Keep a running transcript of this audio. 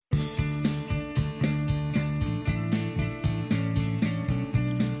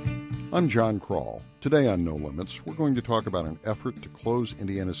I'm John Kroll. Today on No Limits, we're going to talk about an effort to close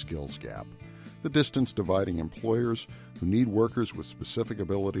Indiana's skills gap, the distance dividing employers who need workers with specific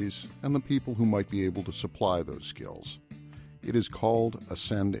abilities and the people who might be able to supply those skills. It is called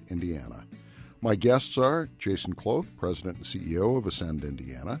Ascend Indiana. My guests are Jason Kloth, President and CEO of Ascend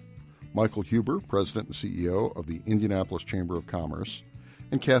Indiana, Michael Huber, President and CEO of the Indianapolis Chamber of Commerce,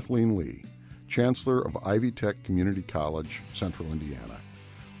 and Kathleen Lee, Chancellor of Ivy Tech Community College, Central Indiana.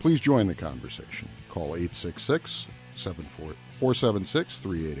 Please join the conversation. Call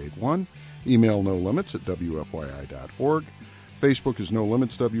 866-476-3881. Email nolimits@wfyi.org. Facebook is No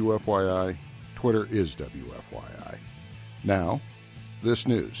Limits WFYI. Twitter is WFYI. Now, this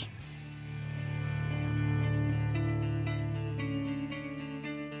news.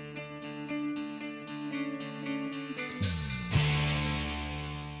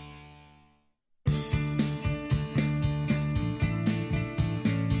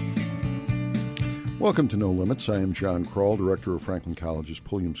 Welcome to No Limits. I am John Kroll, Director of Franklin College's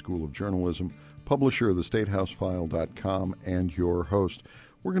Pulliam School of Journalism, publisher of thestatehousefile.com, and your host.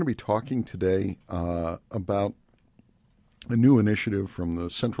 We're going to be talking today about a new initiative from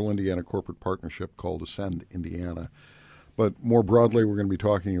the Central Indiana Corporate Partnership called Ascend Indiana. But more broadly, we're going to be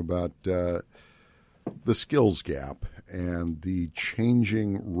talking about the skills gap and the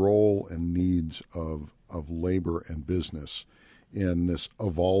changing role and needs of labor and business in this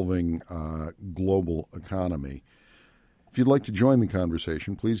evolving global economy. If you'd like to join the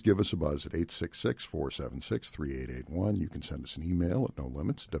conversation, please give us a buzz at 866-476-3881. You can send us an email at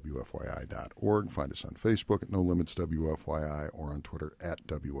nolimits@wfyi.org. Find us on Facebook at nolimitswfyi or on Twitter at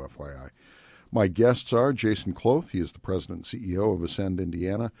WFYI. My guests are Jason Kloth. He is the President and CEO of Ascend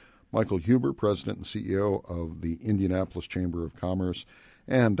Indiana. Michael Huber, President and CEO of the Indianapolis Chamber of Commerce,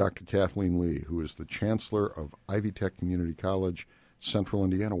 and Dr. Kathleen Lee, who is the Chancellor of Ivy Tech Community College, Central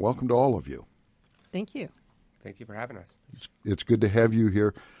Indiana. Welcome to all of you. Thank you. Thank you for having us. It's good to have you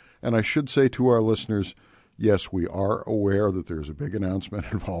here. And I should say to our listeners, yes, we are aware that there's a big announcement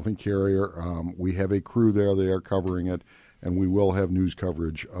involving Carrier. We have a crew there. They are covering it, and we will have news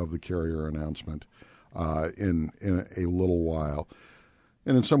coverage of the Carrier announcement in a little while.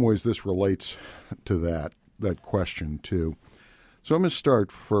 And in some ways, this relates to that question, too. So I'm going to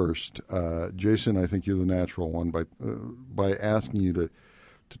start first. Jason, I think you're the natural one by asking you to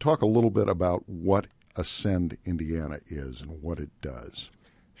talk a little bit about what Ascend Indiana is and what it does.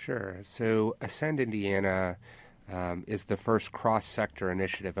 Sure. So Ascend Indiana is the first cross-sector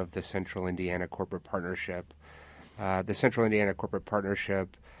initiative of the Central Indiana Corporate Partnership. The Central Indiana Corporate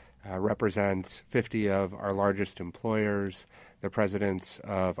Partnership represents 50 of our largest employers, the presidents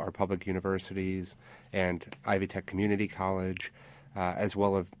of our public universities and Ivy Tech Community College, as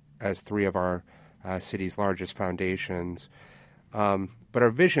well as 3 of our city's largest foundations. But our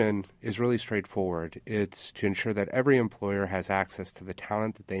vision is really straightforward. It's to ensure that every employer has access to the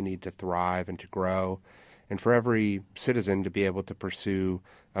talent that they need to thrive and to grow, and for every citizen to be able to pursue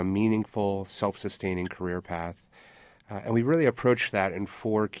a meaningful, self-sustaining career path. And we really approach that in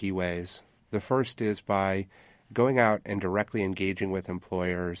 4 key ways. The first is by going out and directly engaging with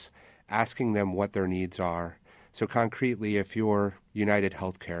employers, asking them what their needs are. So concretely, if you're United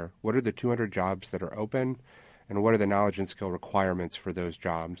Healthcare, what are the 200 jobs that are open, and what are the knowledge and skill requirements for those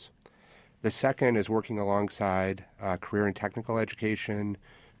jobs? The second is working alongside career and technical education,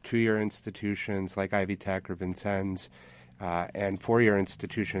 2-year institutions like Ivy Tech or Vincennes, and 4-year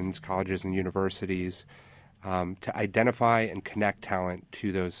institutions, colleges and universities, to identify and connect talent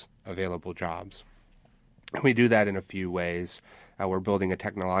to those available jobs. And we do that in a few ways. We're building a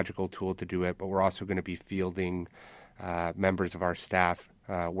technological tool to do it, but we're also going to be fielding members of our staff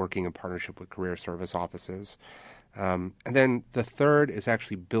working in partnership with career service offices. And then the third is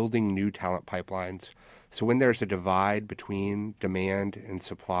actually building new talent pipelines. So when there's a divide between demand and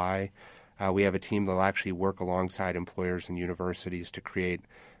supply, we have a team that will actually work alongside employers and universities to create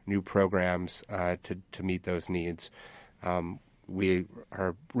new programs to meet those needs. We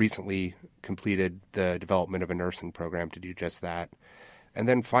are recently completed the development of a nursing program to do just that. And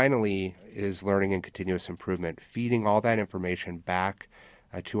then finally is learning and continuous improvement, feeding all that information back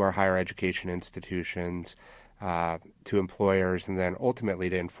to our higher education institutions, to employers, and then ultimately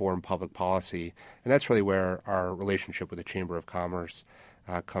to inform public policy. And that's really where our relationship with the Chamber of Commerce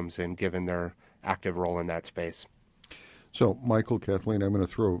comes in, given their active role in that space. So, Michael, Kathleen, I'm going to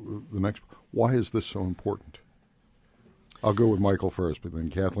throw the next. Why is this so important? I'll go with Michael first, but then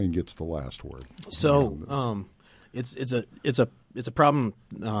Kathleen gets the last word. So, it's a problem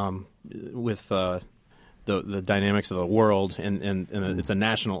with the dynamics of the world, and it's a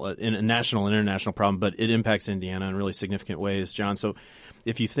national and international problem, but it impacts Indiana in really significant ways, John. So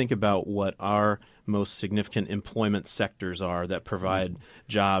if you think about what our most significant employment sectors are that provide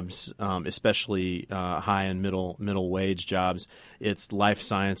jobs, especially high and middle wage jobs, it's life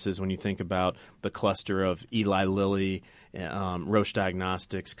sciences. When you think about the cluster of Eli Lilly, Roche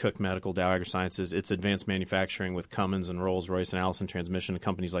Diagnostics, Cook Medical, Dow AgroSciences, it's advanced manufacturing with Cummins and Rolls-Royce and Allison Transmission and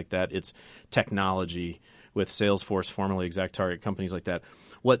companies like that. It's technology with Salesforce, formerly ExactTarget, companies like that.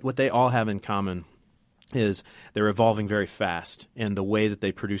 What they all have in common is they're evolving very fast, and the way that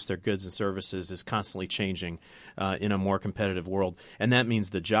they produce their goods and services is constantly changing in a more competitive world. And that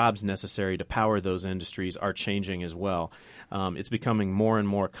means the jobs necessary to power those industries are changing as well. It's becoming more and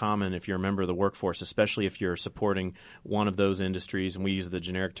more common, if you're a member of the workforce, especially if you're supporting one of those industries, and we use the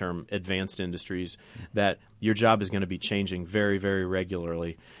generic term advanced industries, that your job is going to be changing very, very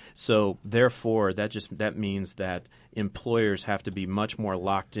regularly. So therefore, that means that employers have to be much more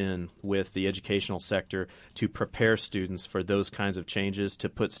locked in with the educational sector to prepare students for those kinds of changes, to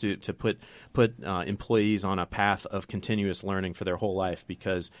put employees on a path of continuous learning for their whole life,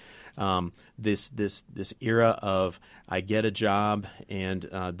 because this era of I get a job and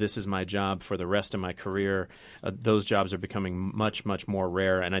this is my job for the rest of my career, those jobs are becoming much, much more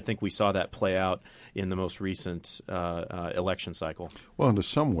rare, and I think we saw that play out in the most recent election cycle. Well, in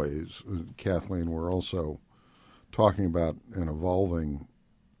some ways, Kathleen, we're also talking about an evolving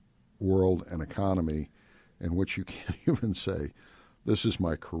world and economy in which you can't even say, this is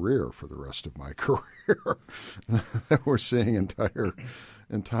my career for the rest of my career. We're seeing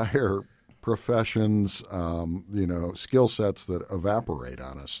entire professions, skill sets that evaporate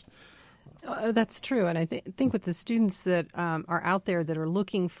on us. That's true. And I think with the students that are out there that are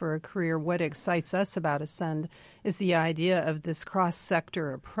looking for a career, what excites us about Ascend is the idea of this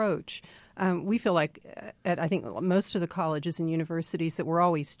cross-sector approach. We feel like I think most of the colleges and universities that we're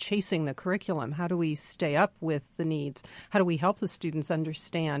always chasing the curriculum. How do we stay up with the needs? How do we help the students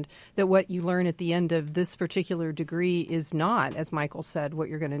understand that what you learn at the end of this particular degree is not, as Michael said, what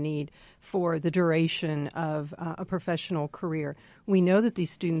you're going to need for the duration of a professional career? We know that these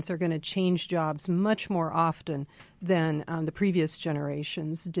students are going to change jobs much more often than the previous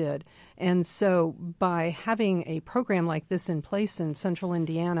generations did. And so by having a program like this in place in Central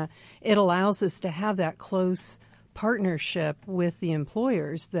Indiana, it allows us to have that close partnership with the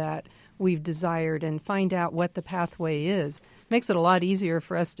employers that we've desired and find out what the pathway is. Makes it a lot easier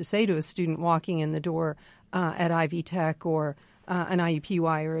for us to say to a student walking in the door at Ivy Tech or an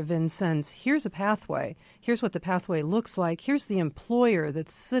IUPUI or a Vincennes, here's a pathway. Here's what the pathway looks like. Here's the employer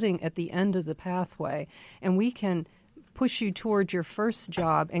that's sitting at the end of the pathway. And we can push you toward your first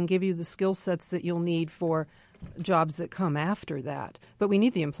job and give you the skill sets that you'll need for jobs that come after that. But we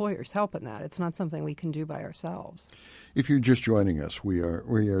need the employer's help in that. It's not something we can do by ourselves. If you're just joining us, we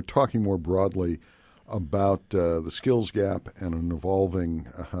are talking more broadly about the skills gap and an evolving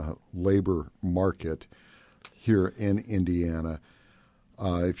labor market here in Indiana.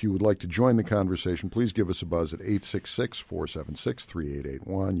 If you would like to join the conversation, please give us a buzz at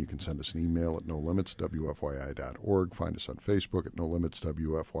 866-476-3881. You can send us an email at nolimitswfyi.org. Find us on Facebook at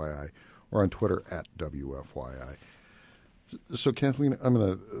nolimitswfyi or on Twitter at WFYI. So, Kathleen, I'm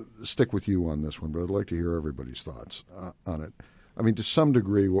going to stick with you on this one, but I'd like to hear everybody's thoughts on it. I mean, to some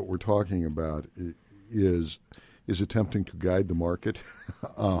degree, what we're talking about is attempting to guide the market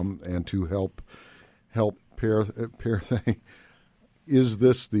and to help pair things. Is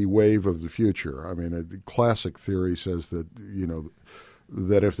this the wave of the future? I mean, a classic theory says that,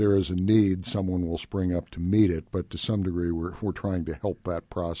 that if there is a need, someone will spring up to meet it. But to some degree, we're trying to help that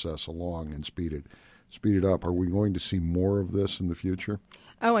process along and speed it up. Are we going to see more of this in the future?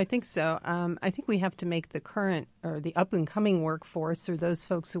 Oh, I think so. I think we have to make the current or the up-and-coming workforce, or those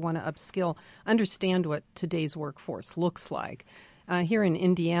folks who want to upskill, understand what today's workforce looks like. Here in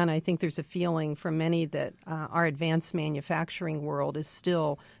Indiana, I think there's a feeling from many that our advanced manufacturing world is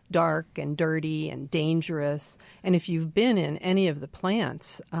still dark and dirty and dangerous. And if you've been in any of the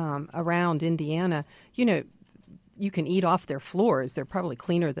plants around Indiana, you can eat off their floors. They're probably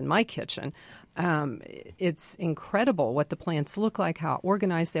cleaner than my kitchen. It's incredible what the plants look like, how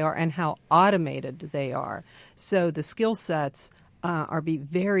organized they are, and how automated they are. So the skill sets are be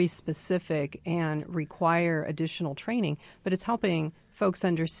very specific and require additional training, but it's helping folks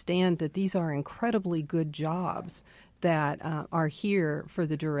understand that these are incredibly good jobs that are here for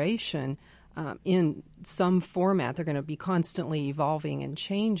the duration in some format. They're going to be constantly evolving and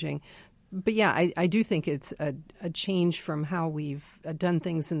changing. But yeah, I do think it's a change from how we've done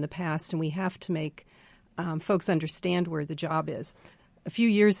things in the past, and we have to make folks understand where the job is. a few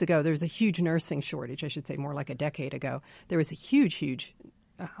years ago, there was a huge nursing shortage. I should say more like a decade ago. There was a huge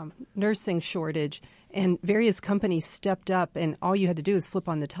nursing shortage, and various companies stepped up, and all you had to do is flip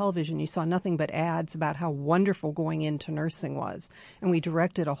on the television. You saw nothing but ads about how wonderful going into nursing was, and we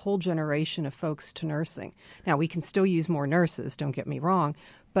directed a whole generation of folks to nursing. Now, we can still use more nurses, don't get me wrong,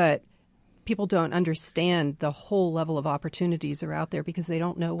 but people don't understand the whole level of opportunities are out there because they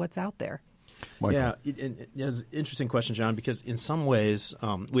don't know what's out there. Michael. Yeah, it's an interesting question, John, because in some ways,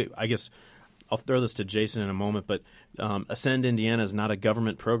 I guess I'll throw this to Jason in a moment, but Ascend Indiana is not a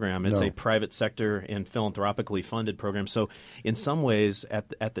government program. It's a private sector and philanthropically funded program. So in some ways,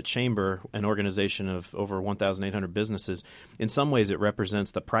 at the Chamber, an organization of over 1,800 businesses, in some ways it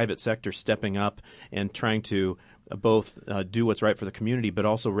represents the private sector stepping up and trying to both do what's right for the community, but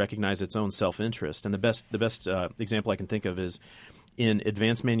also recognize its own self-interest. And the best example I can think of is in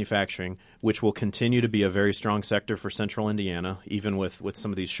advanced manufacturing, which will continue to be a very strong sector for Central Indiana, even with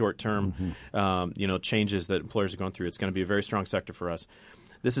some of these short-term changes that employers are going through. It's going to be a very strong sector for us.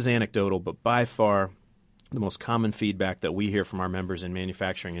 This is anecdotal, but by far the most common feedback that we hear from our members in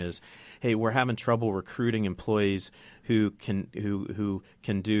manufacturing is, hey, we're having trouble recruiting employees who can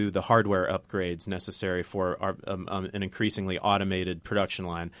do the hardware upgrades necessary for an increasingly automated production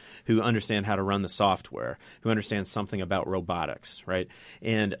line, who understand how to run the software, who understand something about robotics, right?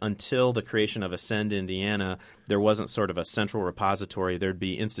 And until the creation of Ascend Indiana, there wasn't sort of a central repository. There'd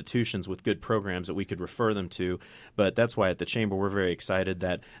be institutions with good programs that we could refer them to. But that's why at the Chamber we're very excited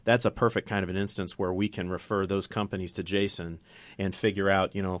that that's a perfect kind of an instance where we can refer those companies to Jason and figure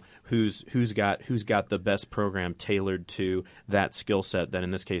out, who's got the best program tailored to that skill set that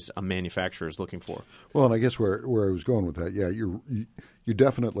in this case a manufacturer is looking for. Well, and I guess where I was going with that, you're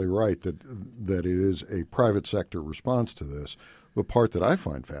definitely right that it is a private sector response to this. The part that I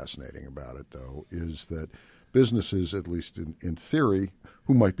find fascinating about it, though, is that businesses, at least in theory,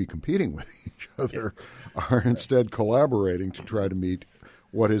 who might be competing with each other, are instead collaborating to try to meet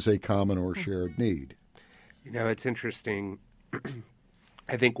what is a common or shared need. It's interesting.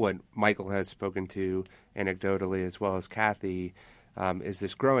 I think what Michael has spoken to anecdotally as well as Kathy is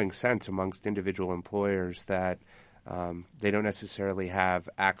this growing sense amongst individual employers that they don't necessarily have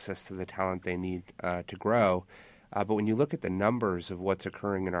access to the talent they need to grow. But when you look at the numbers of what's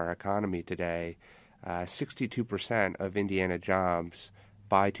occurring in our economy today, 62% of Indiana jobs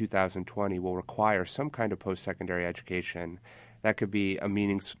by 2020 will require some kind of post-secondary education. That could be a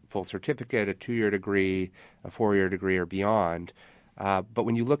meaningful certificate, a 2-year degree, a 4-year degree, or beyond. But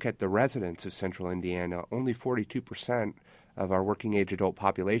when you look at the residents of Central Indiana, only 42% of our working-age adult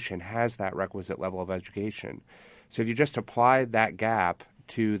population has that requisite level of education. So if you just apply that gap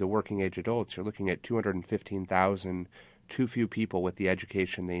to the working-age adults, you're looking at 215,000 too few people with the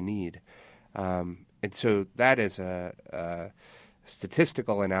education they need. And so that is a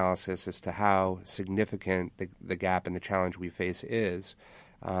statistical analysis as to how significant the gap and the challenge we face is.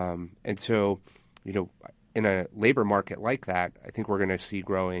 And so, in a labor market like that, I think we're going to see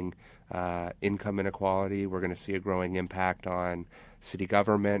growing income inequality. We're going to see a growing impact on city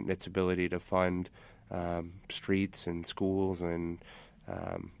government and its ability to fund streets and schools and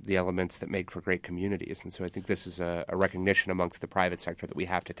the elements that make for great communities. And so I think this is a recognition amongst the private sector that we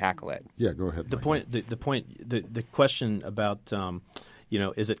have to tackle it. Yeah, go ahead. The question about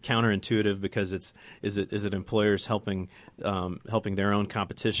is it counterintuitive because is it employers helping their own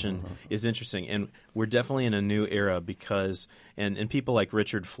competition is interesting, and we're definitely in a new era because and people like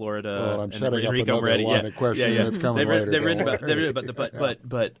Richard Florida well, I'm and setting Enrico up another Moretti, line of questioning that's coming later. They've written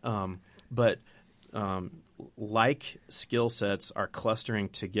about like skill sets are clustering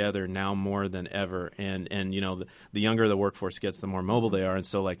together now more than ever, and the younger the workforce gets, the more mobile they are, and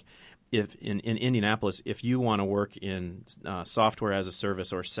so if in Indianapolis, if you want to work in software as a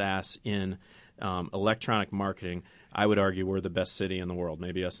service or SaaS in electronic marketing, I would argue we're the best city in the world,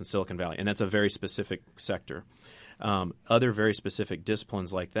 maybe us in Silicon Valley, and that's a very specific sector. Other very specific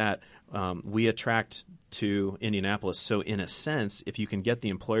disciplines like that, we attract to Indianapolis. So in a sense, if you can get the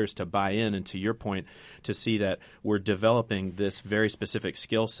employers to buy in, and to your point, to see that we're developing this very specific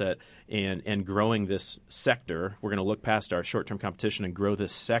skill set and growing this sector, we're going to look past our short-term competition and grow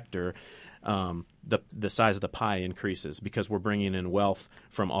this sector, the size of the pie increases because we're bringing in wealth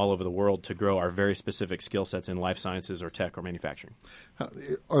from all over the world to grow our very specific skill sets in life sciences or tech or manufacturing.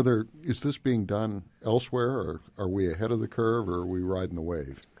 Is this being done elsewhere, or are we ahead of the curve, or are we riding the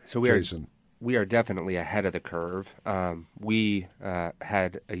wave? So Jason. We are definitely ahead of the curve. We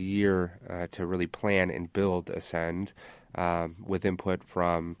had a year to really plan and build Ascend with input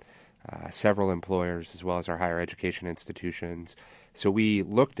from several employers as well as our higher education institutions. So we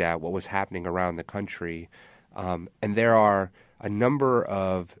looked at what was happening around the country And there are a number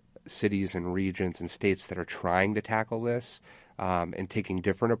of cities and regions and states that are trying to tackle this and taking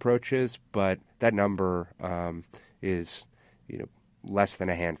different approaches, but that number is, less than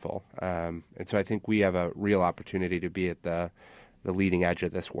a handful. And so I think we have a real opportunity to be at the leading edge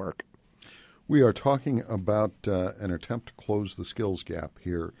of this work. We are talking about an attempt to close the skills gap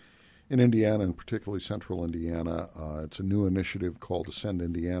here in Indiana, and particularly central Indiana. It's a new initiative called Ascend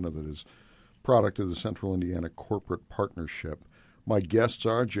Indiana that is product of the Central Indiana Corporate Partnership. My guests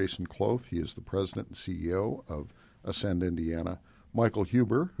are Jason Kloth. He is the president and CEO of Ascend Indiana. Michael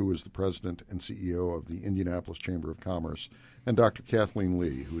Huber, who is the president and CEO of the Indianapolis Chamber of Commerce, and Dr. Kathleen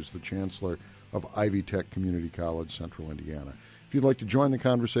Lee, who is the chancellor of Ivy Tech Community College, Central Indiana. If you'd like to join the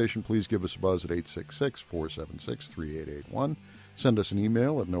conversation, please give us a buzz at 866-476-3881. Send us an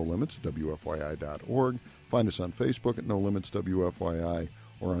email at nolimits@wfyi.org. Find us on Facebook at nolimitswfyi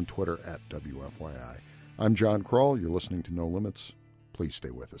or on Twitter at WFYI. I'm John Kroll. You're listening to No Limits. Please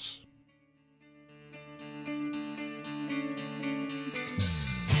stay with us.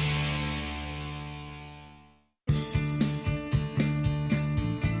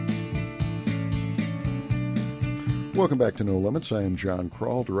 Welcome back to No Limits. I am John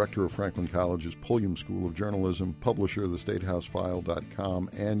Kroll, director of Franklin College's Pulliam School of Journalism, publisher of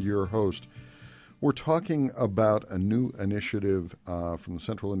thestatehousefile.com, and your host. We're talking about a new initiative from the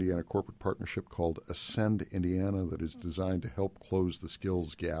Central Indiana Corporate Partnership called Ascend Indiana that is designed to help close the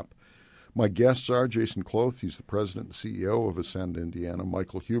skills gap. My guests are Jason Kloth. He's the president and CEO of Ascend Indiana.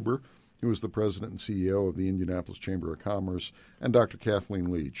 Michael Huber, who is the president and CEO of the Indianapolis Chamber of Commerce, and Dr.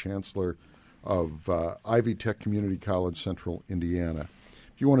 Kathleen Lee, chancellor of Ivy Tech Community College, Central Indiana.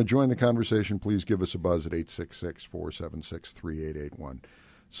 If you want to join the conversation, please give us a buzz at 866-476-3881.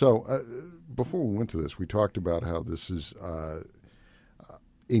 So before we went to this, we talked about how this is a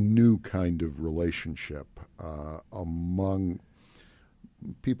new kind of relationship among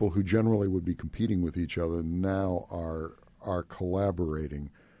people who generally would be competing with each other now are collaborating.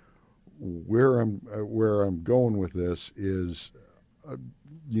 Where I'm going with this is,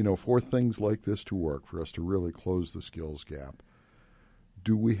 for things like this to work, for us to really close the skills gap,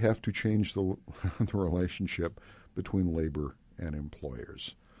 do we have to change the relationship between labor and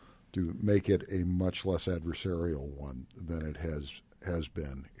employers to make it a much less adversarial one than it has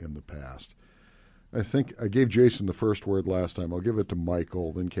been in the past? I think I gave Jason the first word last time. I'll give it to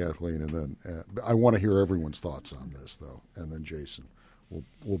Michael, then Kathleen, and then I want to hear everyone's thoughts on this, though, and then Jason.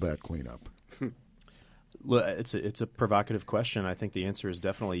 We'll bat clean up. Well, it's a provocative question. I think the answer is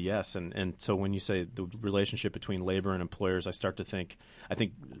definitely yes. And so when you say the relationship between labor and employers, I start to think,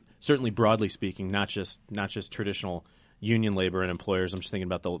 certainly broadly speaking, not just traditional union labor and employers. I'm just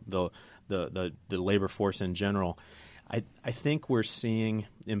thinking about the labor force in general. I think we're seeing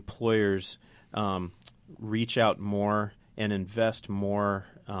employers reach out more and invest more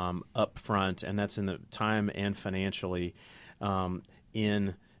up front, and that's in the time and financially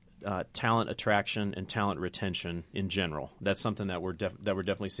in talent attraction and talent retention in general. That's something that we're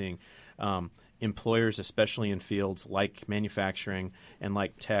definitely seeing. Employers, especially in fields like manufacturing and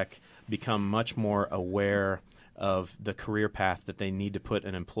like tech, become much more aware of the career path that they need to put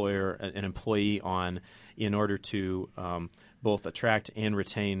an employee on in order to both attract and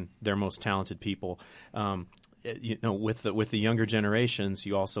retain their most talented people. With the younger generations,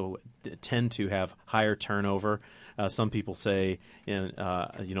 you also tend to have higher turnover. Some people say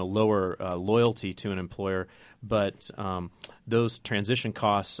lower loyalty to an employer, but those transition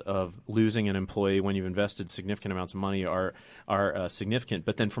costs of losing an employee when you've invested significant amounts of money are significant.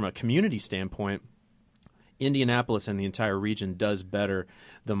 But then from a community standpoint, Indianapolis and the entire region does better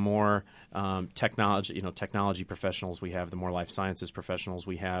the more technology professionals we have, the more life sciences professionals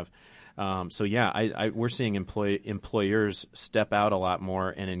we have. We're seeing employers step out a lot more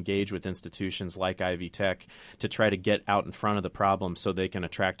and engage with institutions like Ivy Tech to try to get out in front of the problem so they can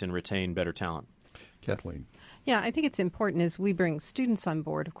attract and retain better talent. Kathleen. Yeah, I think it's important as we bring students on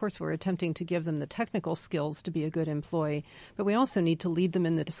board. Of course, we're attempting to give them the technical skills to be a good employee, but we also need to lead them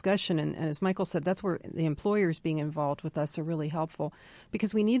in the discussion. And as Michael said, that's where the employers being involved with us are really helpful,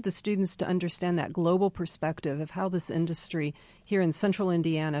 because we need the students to understand that global perspective of how this industry here in central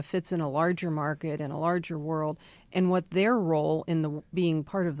Indiana fits in a larger market and a larger world, and what their role in being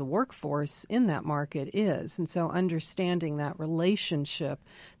part of the workforce in that market is. And so understanding that relationship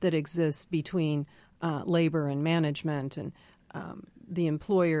that exists between labor and management and the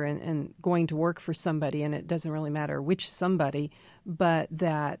employer and going to work for somebody, and it doesn't really matter which somebody, but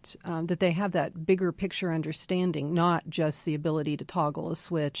that they have that bigger picture understanding, not just the ability to toggle a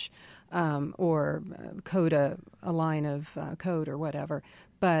switch or code a line of code or whatever,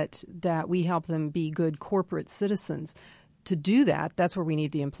 but that we help them be good corporate citizens. To do that, that's where we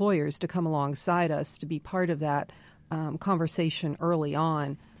need the employers to come alongside us to be part of that conversation early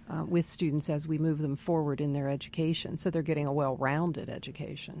on with students as we move them forward in their education, so they're getting a well-rounded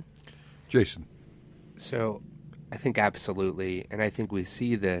education. Jason. So I think absolutely, and I think we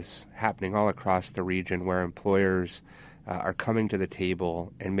see this happening all across the region where employers are coming to the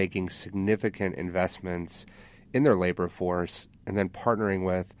table and making significant investments in their labor force and then partnering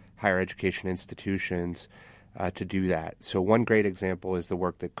with higher education institutions to do that. So one great example is the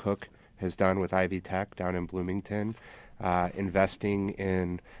work that Cook has done with Ivy Tech down in Bloomington, investing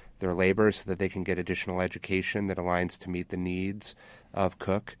in their labor so that they can get additional education that aligns to meet the needs of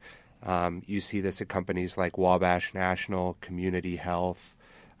Cook. You see this at companies like Wabash National, Community Health.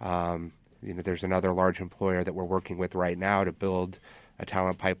 There's another large employer that we're working with right now to build a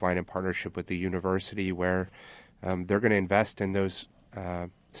talent pipeline in partnership with the university where they're going to invest in those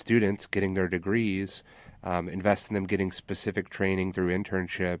students getting their degrees, invest in them getting specific training through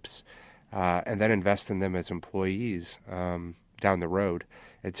internships, and then invest in them as employees down the road.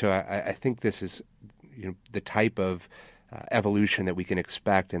 And so I think this is the type of evolution that we can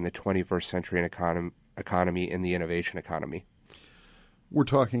expect in the 21st century economy in the innovation economy. We're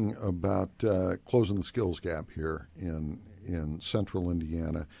talking about closing the skills gap here in central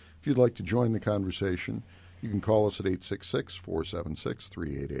Indiana. If you'd like to join the conversation, you can call us at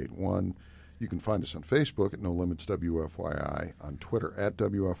 866-476-3881. You can find us on Facebook at No Limits WFYI, on Twitter at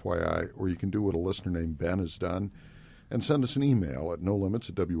WFYI, or you can do what a listener named Ben has done and send us an email at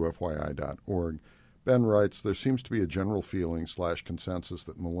nolimits@wfyi.org. Ben writes, there seems to be a general feeling / consensus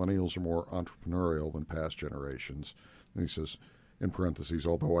that millennials are more entrepreneurial than past generations. And he says, in parentheses,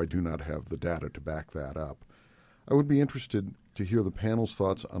 although I do not have the data to back that up. I would be interested to hear the panel's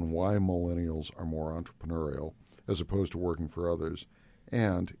thoughts on why millennials are more entrepreneurial as opposed to working for others,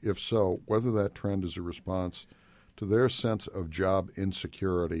 and, if so, whether that trend is a response to their sense of job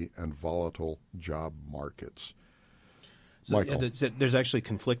insecurity and volatile job markets. So, Michael. There's actually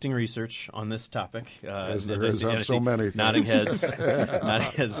conflicting research on this topic. As there is on so many things. Nodding heads,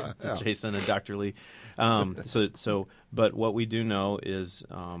 yeah. Jason and Dr. Lee. But what we do know is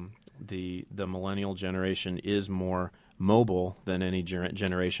the millennial generation is more mobile than any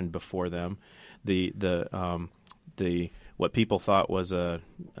generation before them. What people thought was a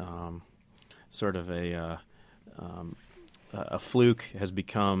sort of a fluke has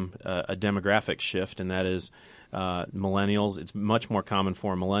become a demographic shift, and that is millennials. It's much more common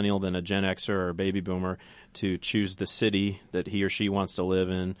for a millennial than a Gen Xer or a baby boomer to choose the city that he or she wants to live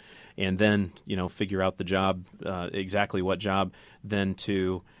in, and then figure out the job, exactly what job, then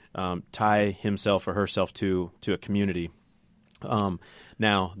to tie himself or herself to a community.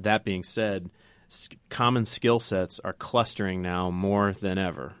 Now, that being said, common skill sets are clustering now more than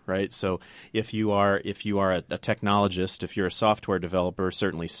ever, right? So if you are a technologist, if you're a software developer,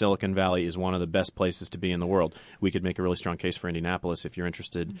 certainly Silicon Valley is one of the best places to be in the world. We could make a really strong case for Indianapolis if you're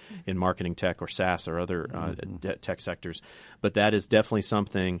interested in marketing tech or SaaS or other tech sectors. But that is definitely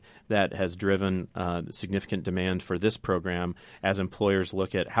something that has driven significant demand for this program as employers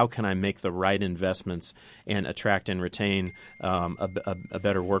look at how can I make the right investments and attract and retain a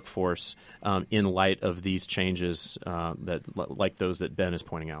better workforce in light of these changes like those that Ben is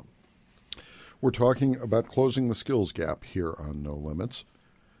pointing out. We're talking about closing the skills gap here on No Limits.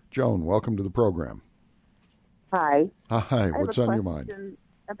 Joan, welcome to the program. Hi. Hi. What's on your mind?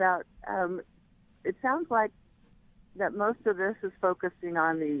 About it sounds like that most of this is focusing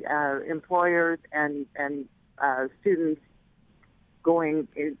on the employers and students going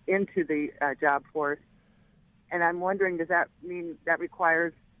into the job force, and I'm wondering, does that mean that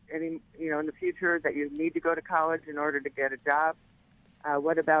requires in the future that you need to go to college in order to get a job?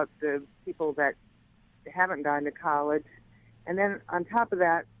 What about the people that haven't gone to college? And then on top of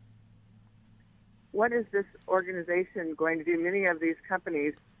that, what is this organization going to do? Many of these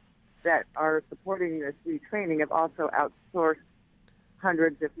companies that are supporting this retraining have also outsourced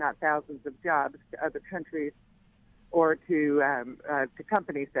hundreds, if not thousands, of jobs to other countries or to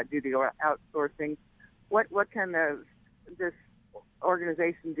companies that do the outsourcing. What can this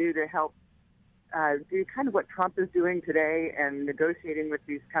organization do to help do kind of what Trump is doing today and negotiating with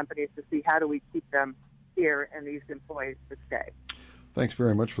these companies to see how do we keep them here and these employees to stay? Thanks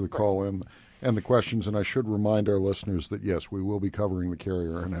very much for the call in and the questions. And I should remind our listeners that, yes, we will be covering the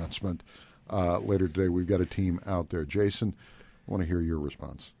carrier announcement later today. We've got a team out there. Jason, I want to hear your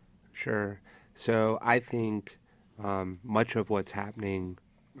response. Sure. So I think much of what's happening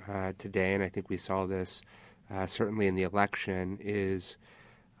today, and I think we saw this certainly in the election, is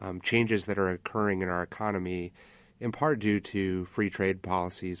changes that are occurring in our economy in part due to free trade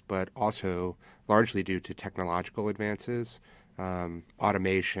policies, but also largely due to technological advances,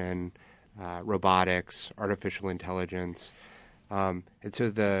 automation, robotics, artificial intelligence. And so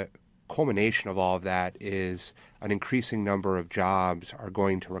the culmination of all of that is an increasing number of jobs are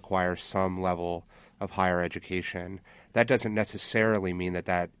going to require some level of higher education. That doesn't necessarily mean that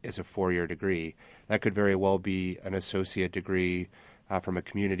that is a 4-year degree. That could very well be an associate degree from a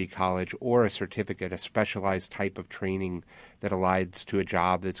community college or a certificate, a specialized type of training that aligns to a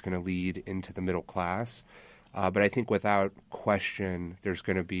job that's going to lead into the middle class. But I think without question, there's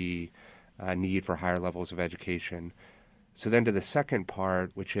going to be a need for higher levels of education. So then to the second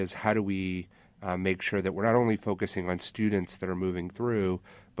part, which is how do we make sure that we're not only focusing on students that are moving through,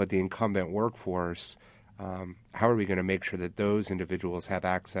 but the incumbent workforce, how are we going to make sure that those individuals have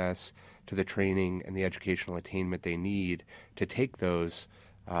access to the training and the educational attainment they need to take those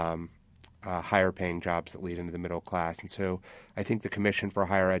higher paying jobs that lead into the middle class? And so I think the Commission for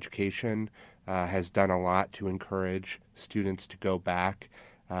Higher Education has done a lot to encourage students to go back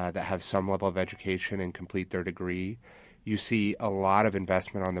that have some level of education and complete their degree. You see a lot of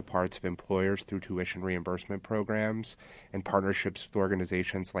investment on the parts of employers through tuition reimbursement programs and partnerships with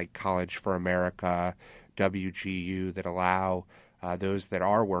organizations like College for America, WGU, that allow those that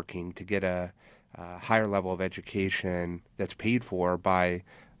are working to get a higher level of education that's paid for by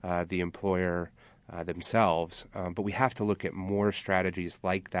the employer themselves. But we have to look at more strategies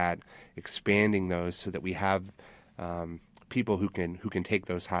like that, expanding those so that we have people who can take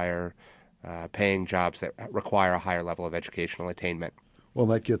those higher paying jobs that require a higher level of educational attainment. Well,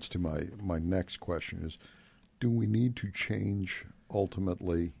 that gets to my next question is, do we need to change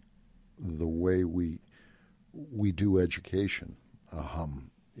ultimately the way we do education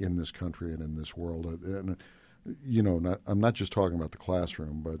in this country and in this world? And, I'm not just talking about the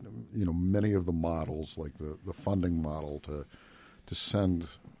classroom, but, many of the models, like the funding model to send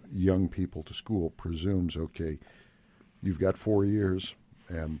young people to school presumes, okay, you've got 4 years,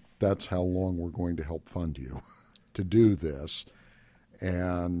 and that's how long we're going to help fund you to do this.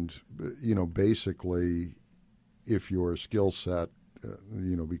 And, basically, if your skill set,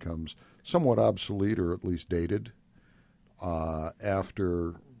 becomes somewhat obsolete or at least dated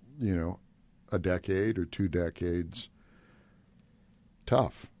after, a decade or 2 decades,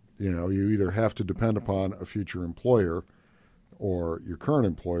 tough. You either have to depend upon a future employer or your current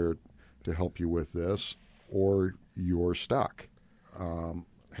employer to help you with this, or you're stuck.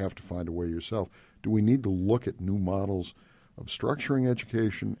 Have to find a way yourself. Do we need to look at new models of structuring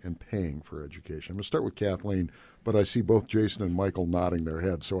education and paying for education? I'm going to start with Kathleen, but I see both Jason and Michael nodding their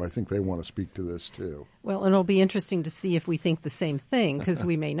heads, so I think they want to speak to this too. Well, and it'll be interesting to see if we think the same thing, because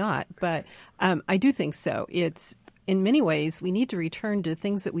we may not. But I do think so. It's, in many ways, we need to return to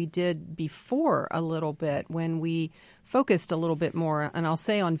things that we did before a little bit when we focused a little bit more, and I'll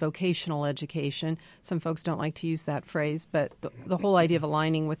say on vocational education. Some folks don't like to use that phrase, but the whole idea of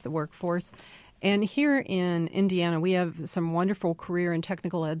aligning with the workforce. And here in Indiana, we have some wonderful career and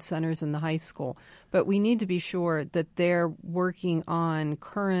technical ed centers in the high school, but we need to be sure that they're working on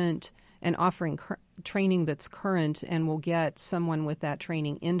current and offering training that's current and will get someone with that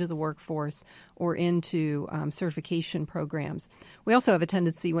training into the workforce or into certification programs. We also have a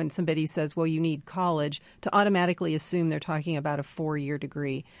tendency when somebody says, well, you need college, to automatically assume they're talking about a 4-year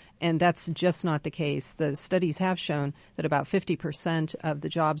degree. And that's just not the case. The studies have shown that about 50% of the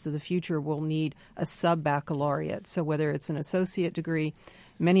jobs of the future will need a sub-baccalaureate. So whether it's an associate degree,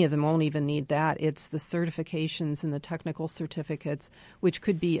 many of them won't even need that. It's the certifications and the technical certificates, which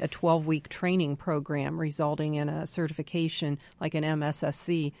could be a 12-week training program resulting in a certification like an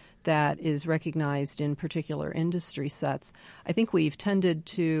MSSC that is recognized in particular industry sets. I think we've tended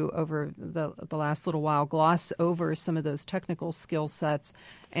to, over the last little while, gloss over some of those technical skill sets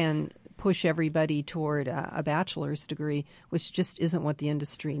and push everybody toward a bachelor's degree, which just isn't what the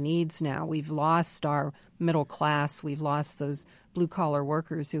industry needs now. We've lost our middle class. We've lost those blue-collar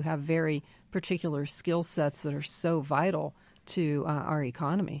workers who have very particular skill sets that are so vital to our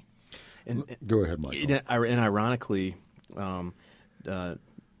economy. And go ahead, Michael. And ironically,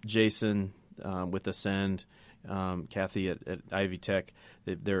 Jason with Ascend, Kathy at Ivy Tech,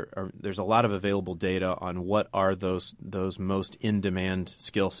 there's a lot of available data on what are those most in-demand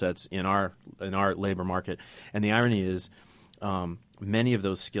skill sets in our labor market. And the irony is many of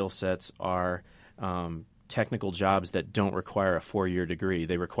those skill sets are technical jobs that don't require a 4-year degree.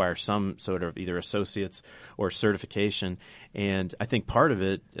 They require some sort of either associates or certification. And I think part of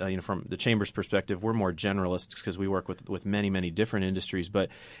it, from the Chamber's perspective, we're more generalists because we work with many, many different industries, but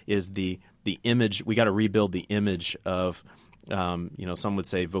is the image, we got to rebuild the image of some would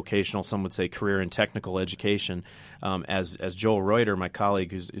say vocational, some would say career and technical education. As Joel Reuter, my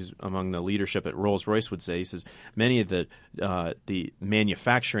colleague who's among the leadership at Rolls-Royce, would say, he says many of the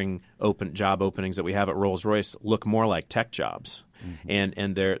manufacturing job openings that we have at Rolls-Royce look more like tech jobs. Mm-hmm.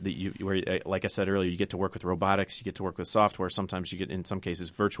 And where, like I said earlier, you get to work with robotics, you get to work with software. Sometimes you get, in some cases,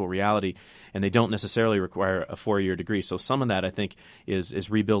 virtual reality, and they don't necessarily require a 4-year degree. So some of that, I think,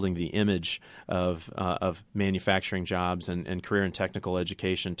 is rebuilding the image of manufacturing jobs and career and technical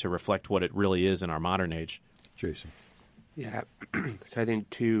education to reflect what it really is in our modern age. Jason. Yeah. So I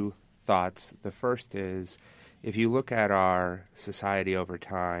think two thoughts. The first is, if you look at our society over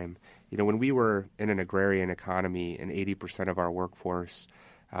time, when we were in an agrarian economy and 80% of our workforce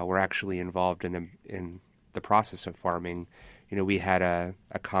were actually involved in the process of farming, we had a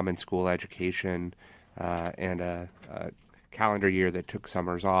common school education and a calendar year that took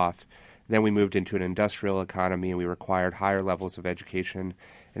summers off. Then we moved into an industrial economy and we required higher levels of education.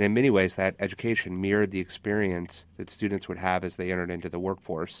 And in many ways, that education mirrored the experience that students would have as they entered into the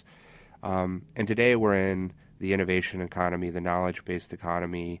workforce. And today we're in the innovation economy, the knowledge-based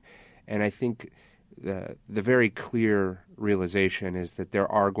economy. And I think the very clear realization is that there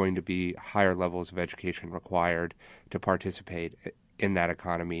are going to be higher levels of education required to participate in that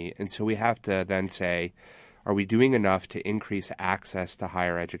economy. And so we have to then say, are we doing enough to increase access to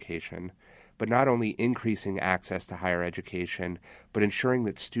higher education? But not only increasing access to higher education, but ensuring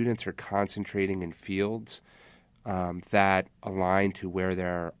that students are concentrating in fields that align to where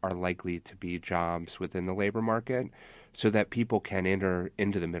there are likely to be jobs within the labor market, so that people can enter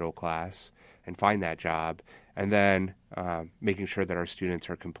into the middle class and find that job, and then making sure that our students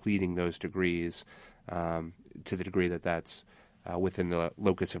are completing those degrees to the degree that that's within the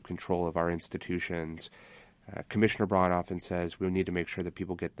locus of control of our institutions. Commissioner Braun often says we need to make sure that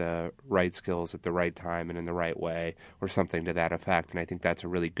people get the right skills at the right time and in the right way, or something to that effect. And I think that's a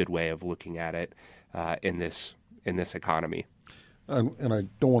really good way of looking at it in this economy. And I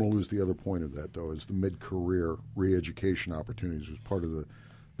don't want to lose the other point of that, though, is the mid-career re-education opportunities was part of the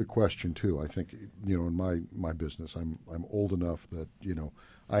question, too. I think, in my business, I'm old enough that,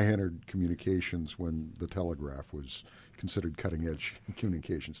 I entered communications when the telegraph was considered cutting-edge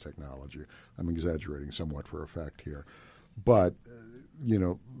communications technology. I'm exaggerating somewhat for effect here. But,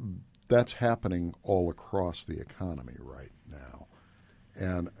 that's happening all across the economy right now.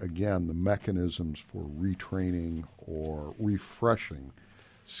 And again, the mechanisms for retraining or refreshing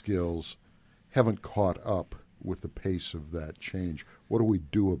skills haven't caught up with the pace of that change. What do we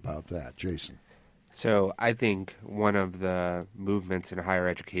do about that, Jason? So I think one of the movements in higher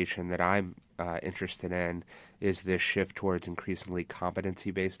education that I'm interested in is this shift towards increasingly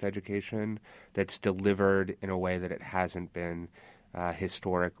competency-based education that's delivered in a way that it hasn't been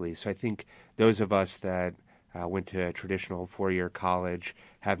historically. So I think those of us that went to a traditional 4-year college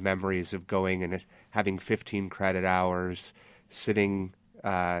have memories of going and having 15 credit hours, sitting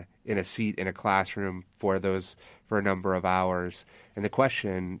in a seat in a classroom for a number of hours. And the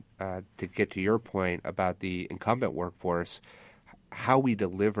question, to get to your point about the incumbent workforce, how we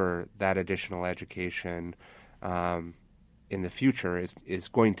deliver that additional education in the future is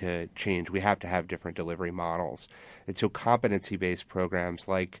going to change. We have to have different delivery models. And so competency-based programs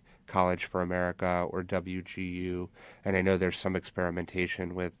like College for America or WGU, and I know there's some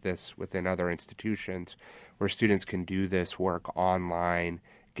experimentation with this within other institutions, where students can do this work online,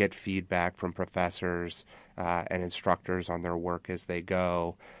 get feedback from professors and instructors on their work as they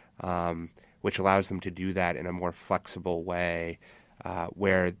go, which allows them to do that in a more flexible way,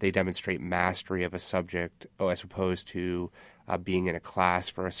 where they demonstrate mastery of a subject as opposed to being in a class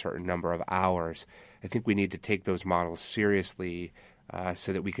for a certain number of hours. I think we need to take those models seriously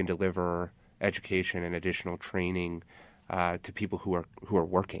so that we can deliver education and additional training to people who are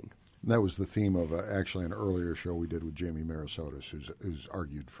working. And that was the theme of actually an earlier show we did with Jamie Marasotis, who's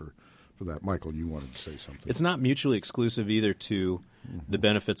argued for that. Michael, you wanted to say something. It's not mutually exclusive either to the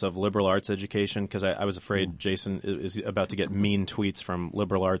benefits of liberal arts education, because I was afraid Jason is about to get mean tweets from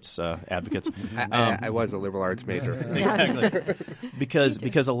liberal arts advocates. I was a liberal arts major. Exactly.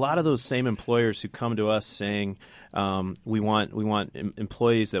 Because a lot of those same employers who come to us saying we want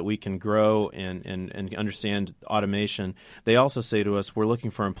employees that we can grow and understand automation, they also say to us, we're looking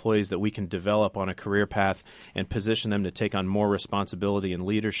for employees that we can develop on a career path and position them to take on more responsibility and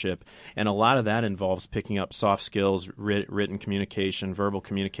leadership. And a lot of that involves picking up soft skills, written communication, verbal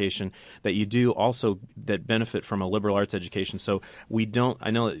communication, that you do also that benefit from a liberal arts education. So we don't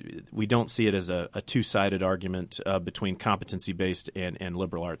see it as a two-sided argument between competency-based and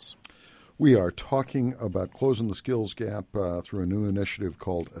liberal arts. We are talking about closing the skills gap through a new initiative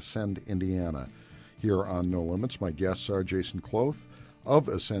called Ascend Indiana. here on No Limits. My guests are Jason Kloth of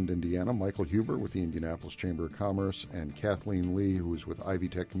Ascend Indiana, Michael Huber with the Indianapolis Chamber of Commerce, and Kathleen Lee, who is with Ivy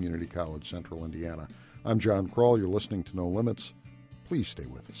Tech Community College, Central Indiana. I'm John Kroll. You're listening to No Limits. Please stay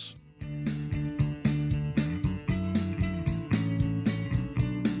with us.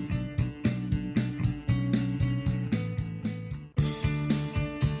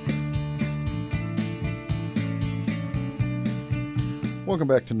 Welcome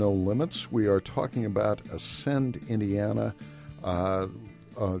back to No Limits. We are talking about Ascend Indiana,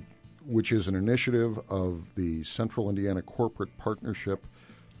 which is an initiative of the Central Indiana Corporate Partnership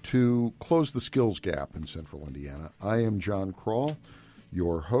to close the skills gap in Central Indiana. I am John Kroll,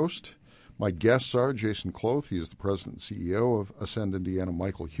 your host. My guests are Jason Kloth. He is the president and CEO of Ascend Indiana.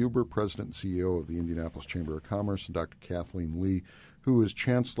 Michael Huber, president and CEO of the Indianapolis Chamber of Commerce. And Dr. Kathleen Lee, who is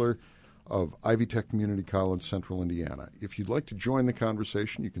chancellor of Ivy Tech Community College, Central Indiana. If you'd like to join the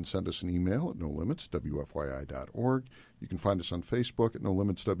conversation, you can send us an email at nolimitswfyi.org. You can find us on Facebook at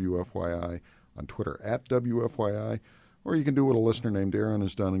nolimitswfyi, on Twitter at WFYI, or you can do what a listener named Aaron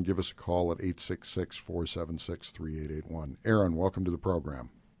has done and give us a call at 866-476-3881. Aaron, welcome to the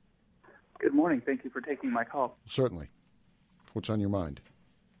program. Good morning. Thank you for taking my call. Certainly. What's on your mind?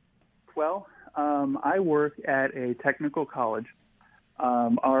 Well, I work at a technical college.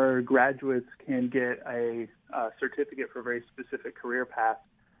 Our graduates can get a certificate for a very specific career path,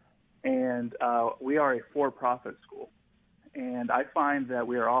 and we are a for-profit school. And I find that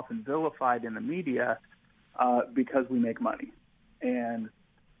we are often vilified in the media because we make money. And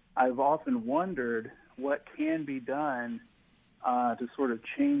I've often wondered what can be done to sort of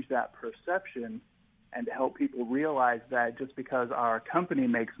change that perception and to help people realize that just because our company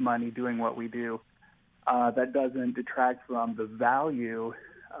makes money doing what we do, that doesn't detract from the value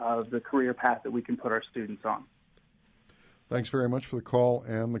of the career path that we can put our students on. Thanks very much for the call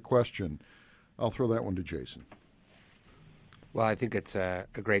and the question. I'll throw that one to Jason. Well, I think it's a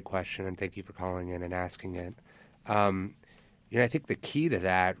great question, and thank you for calling in and asking it. I think the key to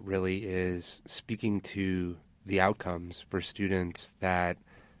that really is speaking to the outcomes for students that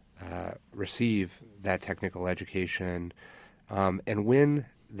receive that technical education, and when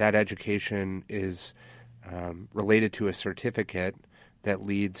that education is related to a certificate that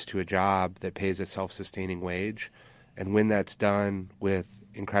leads to a job that pays a self-sustaining wage, and when that's done with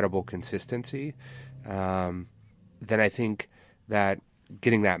incredible consistency, then I think that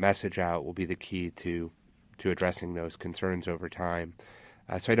getting that message out will be the key to addressing those concerns over time.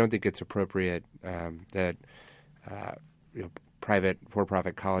 So I don't think it's appropriate that private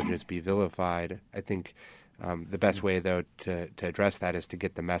for-profit colleges be vilified. I think the best way, though, to address that is to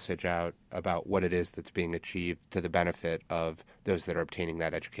get the message out about what it is that's being achieved to the benefit of those that are obtaining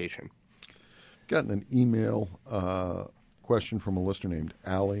that education. Gotten an email question from a listener named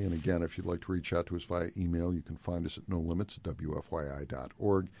Allie, and again, if you'd like to reach out to us via email, you can find us at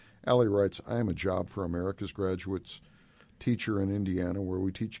nolimits@wfyi.org. Allie writes, I am a Job for America's Graduates teacher in Indiana where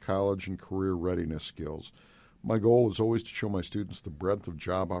we teach college and career readiness skills. My goal is always to show my students the breadth of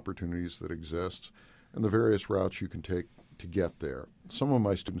job opportunities that exist and the various routes you can take to get there. Some of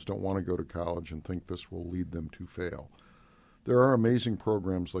my students don't want to go to college and think this will lead them to fail. There are amazing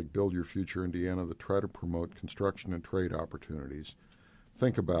programs like Build Your Future Indiana that try to promote construction and trade opportunities.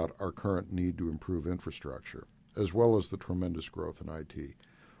 Think about our current need to improve infrastructure, as well as the tremendous growth in IT.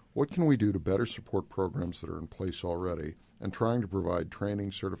 What can we do to better support programs that are in place already and trying to provide training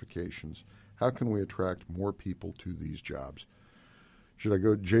certifications? How can we attract more people to these jobs? Should I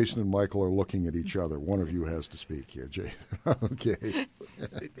go? Jason and Michael are looking at each other. One of you has to speak here. Jason. Okay.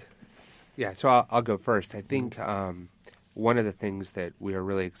 Yeah, so I'll go first. I think one of the things that we are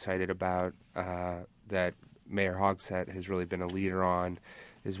really excited about that Mayor Hogsett has really been a leader on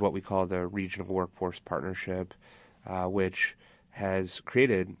is what we call the Regional Workforce Partnership, which has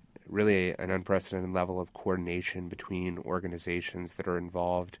created really an unprecedented level of coordination between organizations that are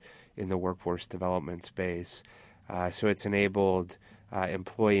involved in the workforce development space. So it's enabled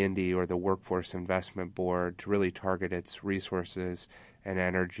Employ Indy, or the Workforce Investment Board, to really target its resources and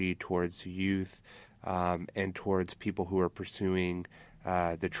energy towards youth and towards people who are pursuing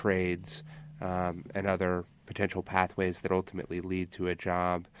the trades and other potential pathways that ultimately lead to a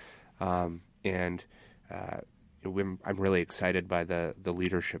job. I'm really excited by the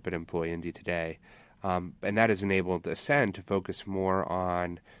leadership at Employ Indy today. And that has enabled Ascend to focus more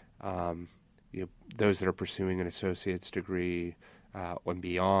on those that are pursuing an associate's degree and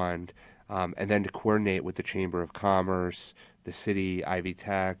beyond, and then to coordinate with the Chamber of Commerce, the city, Ivy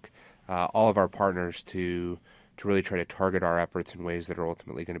Tech, all of our partners to really try to target our efforts in ways that are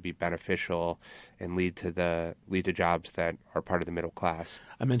ultimately going to be beneficial and lead to jobs that are part of the middle class.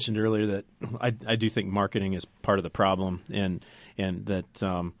 I mentioned earlier that I do think marketing is part of the problem, and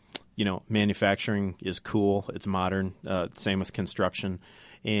that manufacturing is cool, it's modern. Same with construction.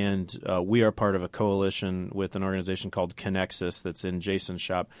 And we are part of a coalition with an organization called Connexus that's in Jason's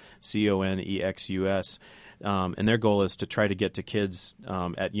shop, Conexus. And their goal is to try to get to kids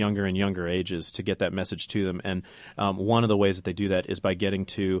at younger and younger ages to get that message to them. And one of the ways that they do that is by getting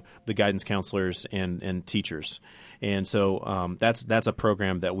to the guidance counselors and teachers. And so that's a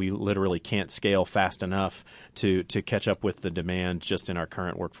program that we literally can't scale fast enough to catch up with the demand just in our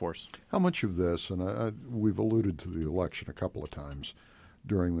current workforce. How much of this, and we've alluded to the election a couple of times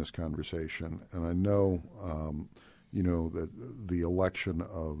during this conversation, and I know, that the election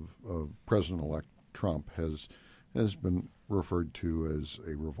of President-elect Trump has been referred to as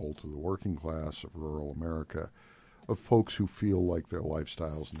a revolt of the working class of rural America, of folks who feel like their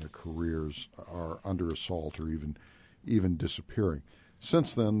lifestyles and their careers are under assault or even disappearing.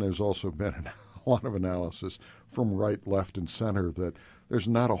 Since then, there's also been a lot of analysis from right, left, and center that there's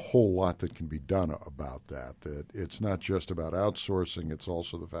not a whole lot that can be done about that. That it's not just about outsourcing, it's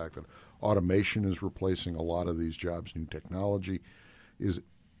also the fact that automation is replacing a lot of these jobs. New technology is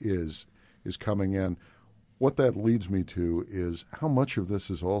coming in. What that leads me to is how much of this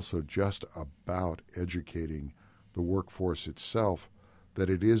is also just about educating the workforce itself, that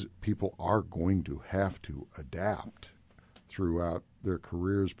it is people are going to have to adapt throughout their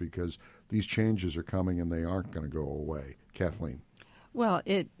careers because these changes are coming and they aren't going to go away. Kathleen. Well,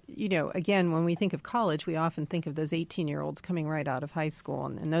 again, when we think of college, we often think of those 18-year-olds coming right out of high school,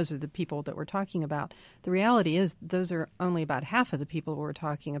 and those are the people that we're talking about. The reality is those are only about half of the people we're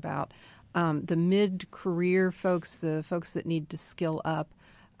talking about. The mid-career folks, the folks that need to skill up,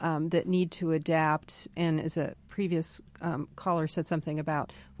 that need to adapt, and as a previous caller said something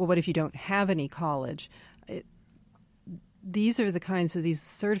about, well, what if you don't have any college? These are the kinds of these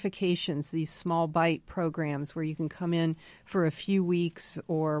certifications, these small bite programs where you can come in for a few weeks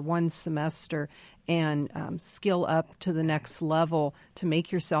or one semester and skill up to the next level to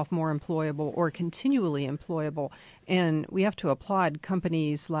make yourself more employable or continually employable. And we have to applaud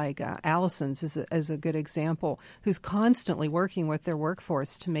companies like Allison's as a good example, who's constantly working with their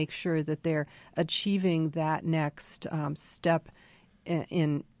workforce to make sure that they're achieving that next step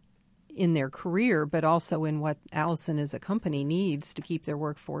in their career, but also in what Allison as a company needs to keep their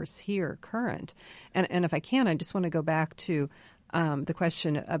workforce here current. And if I can, I just want to go back to the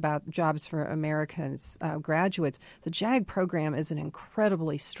question about jobs for Americans graduates. The JAG program is an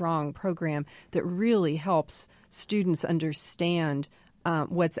incredibly strong program that really helps students understand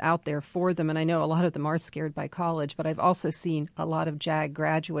what's out there for them. And I know a lot of them are scared by college, but I've also seen a lot of JAG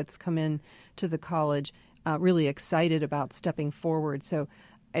graduates come in to the college really excited about stepping forward. So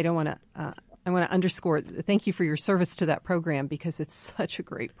I want to underscore, thank you for your service to that program because it's such a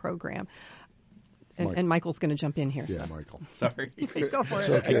great program. And Michael's going to jump in here. Yeah, so. Michael. Sorry, go for it.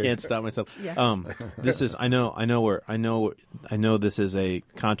 Okay. I can't stop myself. Yeah. This is I know this is a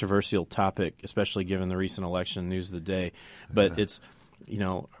controversial topic, especially given the recent election news of the day. But it's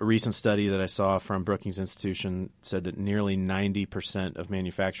a recent study that I saw from Brookings Institution said that nearly 90% of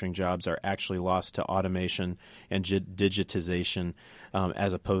manufacturing jobs are actually lost to automation and digitization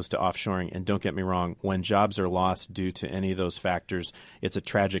as opposed to offshoring. And don't get me wrong, when jobs are lost due to any of those factors, it's a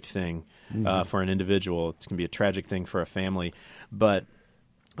tragic thing for an individual. It can be a tragic thing for a family. But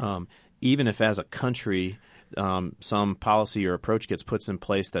even if as a country some policy or approach gets put in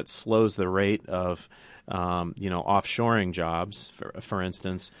place that slows the rate of offshoring jobs, for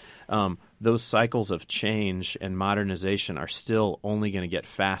instance, those cycles of change and modernization are still only going to get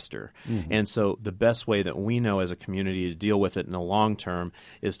faster. Mm-hmm. And so the best way that we know as a community to deal with it in the long term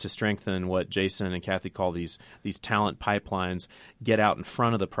is to strengthen what Jason and Kathy call these talent pipelines, get out in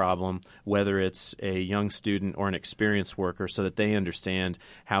front of the problem, whether it's a young student or an experienced worker, so that they understand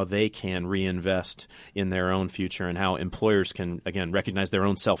how they can reinvest in their own future and how employers can, again, recognize their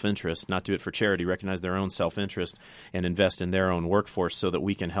own self-interest, not do it for charity, recognize their own self-interest and invest in their own workforce so that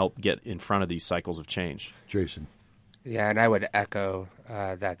we can help get in front of these cycles of change. Jason. Yeah, and I would echo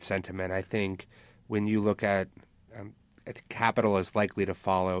that sentiment. I think when you look at capital is likely to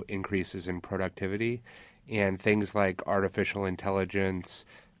follow increases in productivity, and things like artificial intelligence,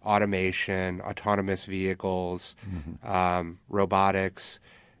 automation, autonomous vehicles, robotics,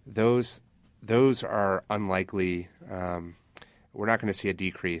 those are unlikely. We're not going to see a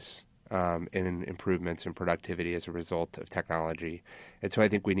decrease in improvements in productivity as a result of technology. And so I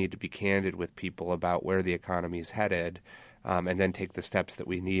think we need to be candid with people about where the economy is headed and then take the steps that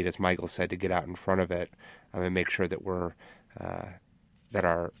we need, as Michael said, to get out in front of it and make sure that that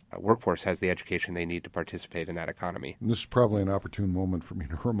our workforce has the education they need to participate in that economy. And this is probably an opportune moment for me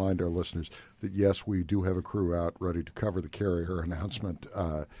to remind our listeners that, yes, we do have a crew out ready to cover the carrier announcement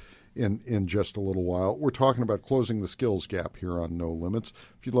in just a little while. We're talking about closing the skills gap here on No Limits.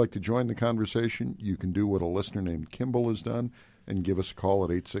 If you'd like to join the conversation, you can do what a listener named Kimball has done and give us a call at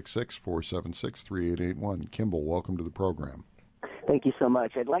 866-476-3881. Kimball, welcome to the program. Thank you so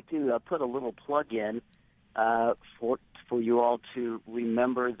much. I'd like to put a little plug in for you all to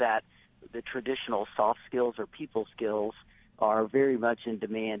remember that the traditional soft skills or people skills are very much in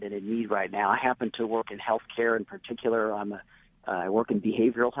demand and in need right now. I happen to work in healthcare in particular. I work in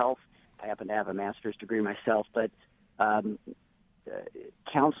behavioral health. I happen to have a master's degree myself, but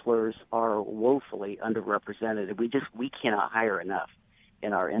counselors are woefully underrepresented. We cannot hire enough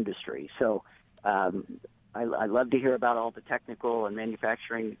in our industry. So I love to hear about all the technical and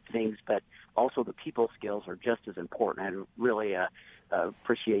manufacturing things, but also the people skills are just as important. I really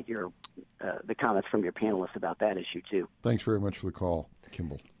appreciate the comments from your panelists about that issue, too. Thanks very much for the call,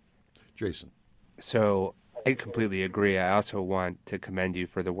 Kimball. Jason. So I completely agree. I also want to commend you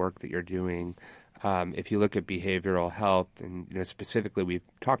for the work that you're doing. If you look at behavioral health, and specifically, we've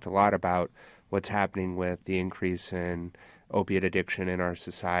talked a lot about what's happening with the increase in opiate addiction in our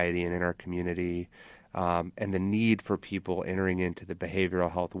society and in our community, and the need for people entering into the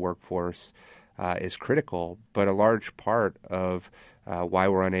behavioral health workforce is critical. But a large part of why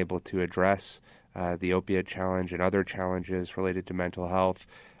we're unable to address the opiate challenge and other challenges related to mental health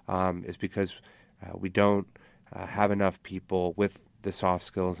is because we don't have enough people with the soft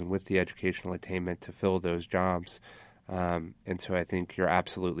skills and with the educational attainment to fill those jobs. And so I think you're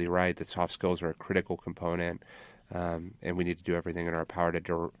absolutely right that soft skills are a critical component, and we need to do everything in our power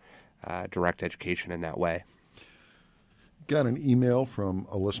to direct education in that way. Got an email from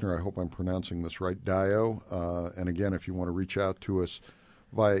a listener. I hope I'm pronouncing this right, Dio. And again, if you want to reach out to us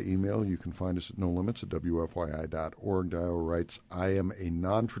via email, you can find us at nolimits@wfyi.org. Dio writes, I am a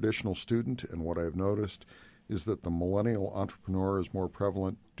non-traditional student, and what I've noticed is that the millennial entrepreneur is more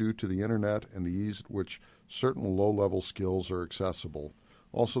prevalent due to the internet and the ease at which certain low-level skills are accessible.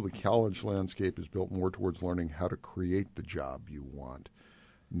 Also, the college landscape is built more towards learning how to create the job you want.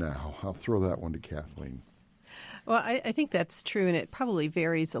 Now, I'll throw that one to Kathleen. Well, I think that's true, and it probably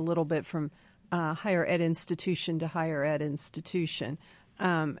varies a little bit from higher ed institution to higher ed institution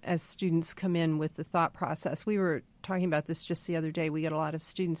as students come in with the thought process. We were talking about this just the other day. We get a lot of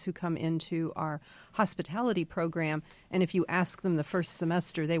students who come into our hospitality program, and if you ask them the first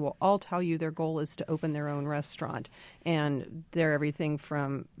semester, they will all tell you their goal is to open their own restaurant. And they're everything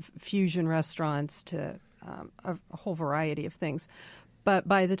from fusion restaurants to a whole variety of things. But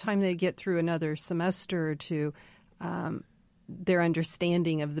by the time they get through another semester or two, their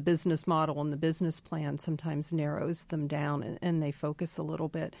understanding of the business model and the business plan sometimes narrows them down and they focus a little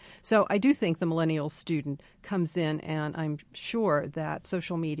bit. So I do think the millennial student comes in, and I'm sure that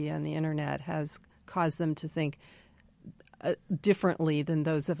social media and the internet has caused them to think differently than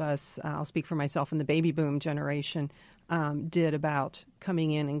those of us, I'll speak for myself, in the baby boom generation did about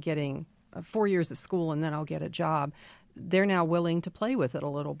coming in and getting 4 years of school and then I'll get a job. They're now willing to play with it a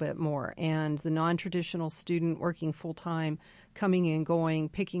little bit more. And the non-traditional student working full-time, coming and going,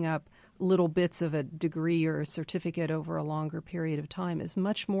 picking up little bits of a degree or a certificate over a longer period of time is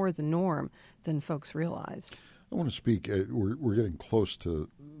much more the norm than folks realize. I want to speak. We're getting close to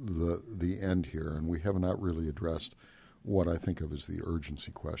the end here, and we have not really addressed what I think of as the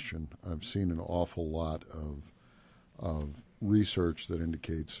urgency question. I've seen an awful lot of research that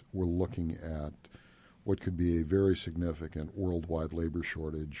indicates we're looking at what could be a very significant worldwide labor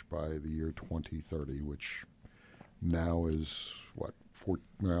shortage by the year 2030, which now is,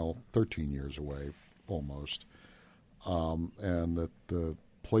 13 years away almost, and that the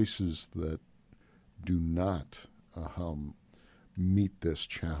places that do not meet this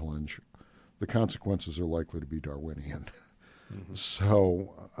challenge, the consequences are likely to be Darwinian. Mm-hmm.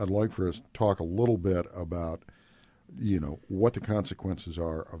 So I'd like for us to talk a little bit about what the consequences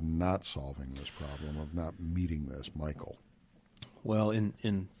are of not solving this problem, of not meeting this. Michael. Well,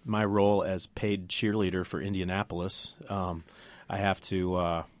 in my role as paid cheerleader for Indianapolis, I have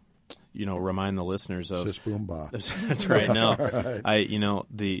to, remind the listeners of. Sis boom ba. That's right. No, right.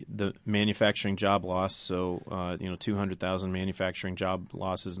 The manufacturing job loss. So 200,000 manufacturing job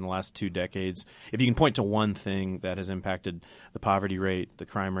losses in the last 2 decades. If you can point to one thing that has impacted the poverty rate, the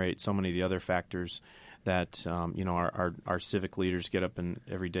crime rate, so many of the other factors that our civic leaders get up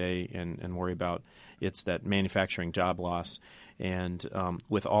every day and worry about, it's that manufacturing job loss. And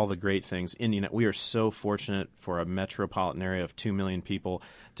with all the great things, Indiana, we are so fortunate for a metropolitan area of 2 million people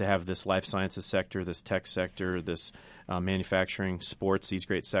to have this life sciences sector, this tech sector, this manufacturing, sports, these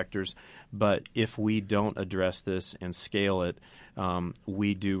great sectors. But if we don't address this and scale it,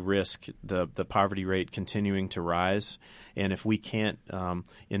 we do risk the poverty rate continuing to rise. And if we can't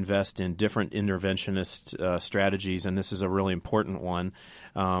invest in different interventionist strategies, and this is a really important one,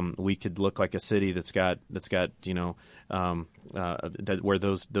 we could look like a city that's got where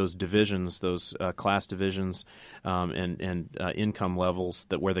those divisions, those class divisions, and income levels,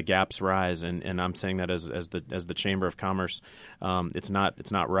 that where the gaps rise. And I'm saying that as the Chamber of Commerce, it's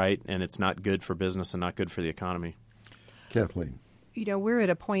not right, and it's not good for business and not good for the economy. Kathleen. We're at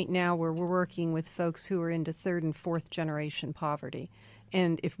a point now where we're working with folks who are into third and fourth generation poverty.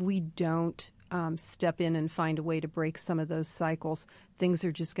 And if we don't step in and find a way to break some of those cycles, things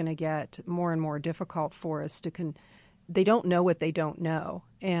are just going to get more and more difficult for us they don't know what they don't know.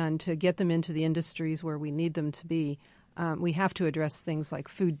 And to get them into the industries where we need them to be, we have to address things like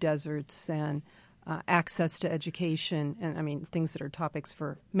food deserts and access to education, and things that are topics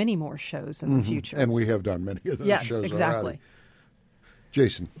for many more shows in the future. And we have done many of those shows already. Yes, exactly.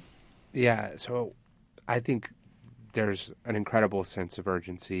 Jason. Yeah, so I think there's an incredible sense of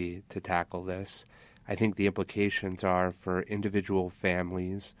urgency to tackle this. I think the implications are for individual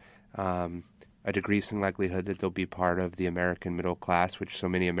families, a decreasing likelihood that they'll be part of the American middle class, which so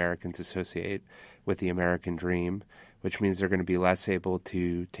many Americans associate with the American dream, which means they're going to be less able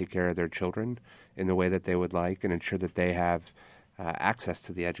to take care of their children in the way that they would like and ensure that they have access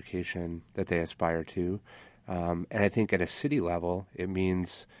to the education that they aspire to. And I think at a city level, it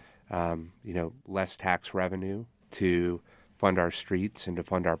means less tax revenue to fund our streets and to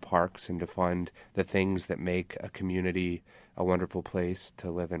fund our parks and to fund the things that make a community a wonderful place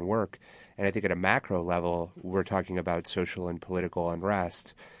to live and work. And I think at a macro level, we're talking about social and political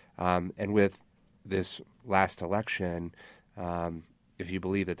unrest. And with this last election, if you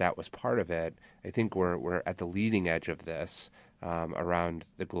believe that was part of it, I think we're at the leading edge of this around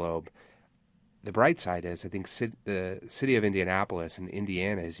the globe. The bright side is I think the city of Indianapolis and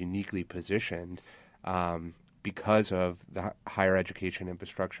Indiana is uniquely positioned because of the higher education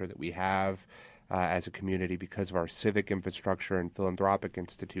infrastructure that we have as a community, because of our civic infrastructure and philanthropic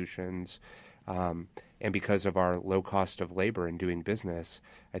institutions, and because of our low cost of labor in doing business.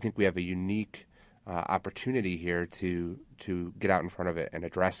 I think we have a unique opportunity here to get out in front of it and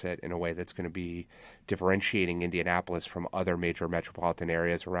address it in a way that's going to be differentiating Indianapolis from other major metropolitan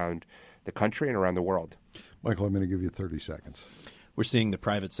areas around the country and around the world. Michael, I'm going to give you 30 seconds. We're seeing the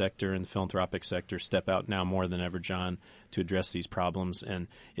private sector and the philanthropic sector step out now more than ever, John, to address these problems. And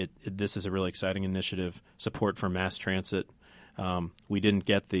this is a really exciting initiative. Support for mass transit. We didn't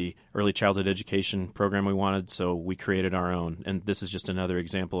get the early childhood education program we wanted, so we created our own. And this is just another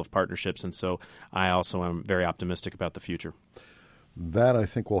example of partnerships. And so I also am very optimistic about the future. That, I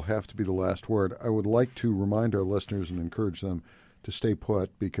think, will have to be the last word. I would like to remind our listeners and encourage them to stay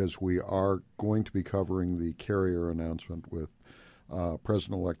put, because we are going to be covering the carrier announcement with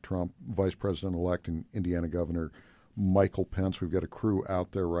President-elect Trump, Vice President-elect and Indiana Governor Michael Pence. We've got a crew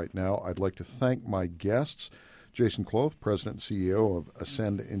out there right now. I'd like to thank my guests, Jason Kloth, President and CEO of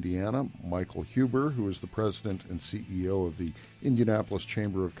Ascend Indiana, Michael Huber, who is the President and CEO of the Indianapolis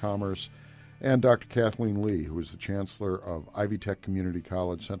Chamber of Commerce, and Dr. Kathleen Lee, who is the Chancellor of Ivy Tech Community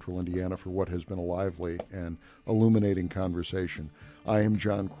College, Central Indiana, for what has been a lively and illuminating conversation. I am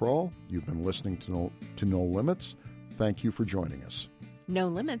John Kroll. You've been listening to No Limits. Thank you for joining us. No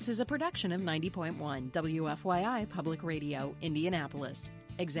Limits is a production of 90.1 WFYI Public Radio, Indianapolis.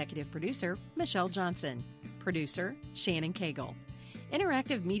 Executive producer, Michelle Johnson. Producer, Shannon Cagle.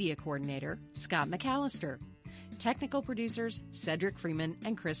 Interactive Media Coordinator, Scott McAllister. Technical producers, Cedric Freeman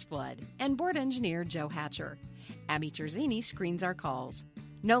and Chris Flood. And board engineer, Joe Hatcher. Abby Terzini screens our calls.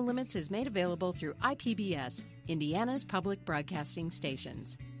 No Limits is made available through IPBS, Indiana's public broadcasting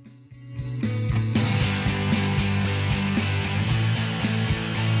stations.